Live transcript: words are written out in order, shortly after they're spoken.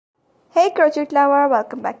Hey crochet lover,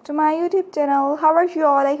 welcome back to my YouTube channel. How are you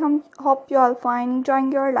all? I hope you all fine,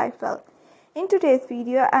 enjoying your life well. In today's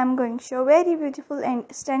video, I am going to show very beautiful and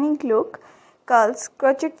stunning look girls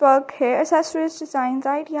crochet work, hair accessories, designs,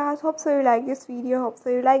 ideas. Hope so you like this video. Hope so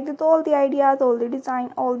you like all the ideas, all the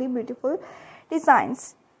design, all the beautiful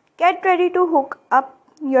designs. Get ready to hook up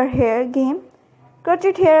your hair game.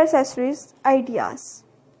 Crochet hair accessories ideas.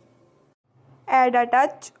 Add a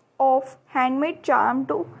touch of handmade charm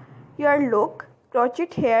to your look, crochet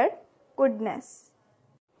hair goodness.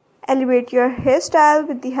 Elevate your hairstyle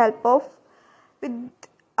with the help of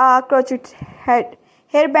a crochet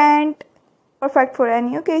hairband, perfect for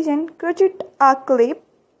any occasion. Crochet a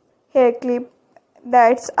hair clip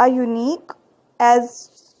that's a unique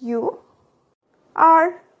as you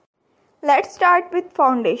are. Let's start with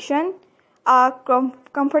foundation, a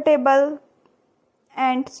comfortable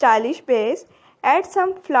and stylish base. Add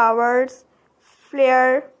some flowers,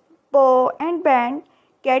 flare, bow and band.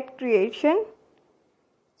 Get creation,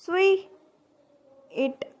 sweep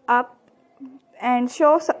it up and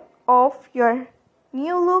show off your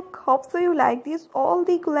new look. Hope so you like all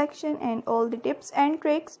the collection and all the tips and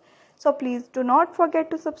tricks. So please do not forget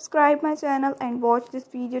to subscribe my channel and watch this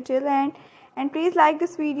video till end. And please like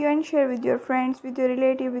this video and share with your friends, with your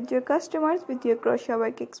relatives, with your customers, with your crochet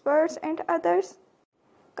work experts and others.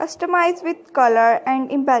 Customize with color and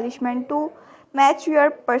embellishment to match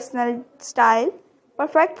your personal style.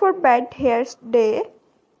 Perfect for bed, hair day,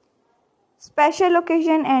 special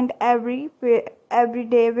occasion and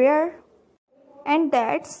everyday wear. And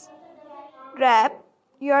that's wrap.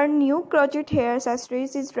 Your new crochet hair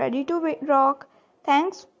accessories is ready to rock.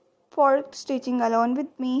 Thanks for stitching along with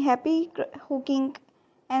me. Happy hooking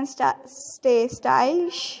and stay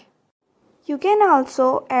stylish. You can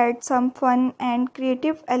also add some fun and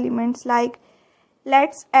creative elements like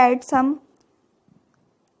let's add some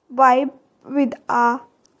vibe with a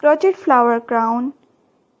crochet flower crown.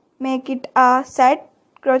 Make it a set,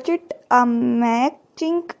 crochet a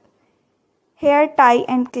matching hair tie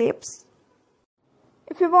and clips.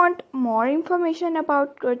 If you want more information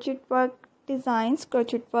about crochet work designs,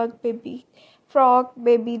 crochet work baby frock,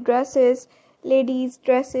 baby dresses, ladies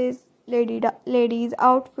dresses, ladies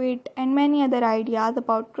outfit and many other ideas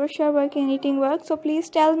about crochet work and knitting work, so please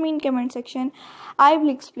tell me in comment section. I will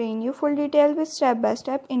explain you full detail with step by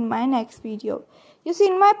step in my next video. You see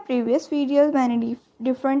in my previous videos many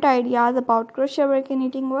different ideas about crochet work and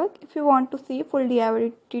knitting work. If you want to see full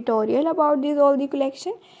DIY tutorial about all the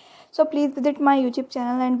collection, so please visit my YouTube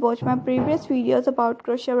channel and watch my previous videos about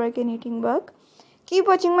crochet work and knitting work. Keep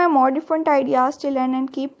watching my more different ideas till end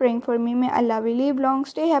and keep praying for me. May Allah will live long,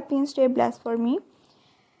 stay happy and stay blessed for me.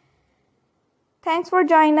 Thanks for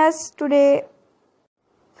joining us today.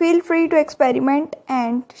 Feel free to experiment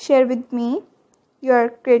and share with me your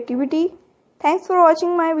creativity. Thanks for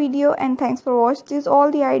watching my video and thanks for watching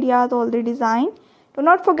all the ideas, all the design. Do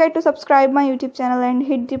not forget to subscribe my YouTube channel and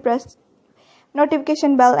hit the press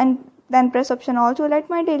notification bell and then press option all to let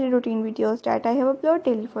my daily routine videos that I have uploaded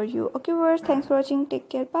daily for you. Okay viewers, thanks for watching. Take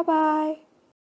care. Bye bye.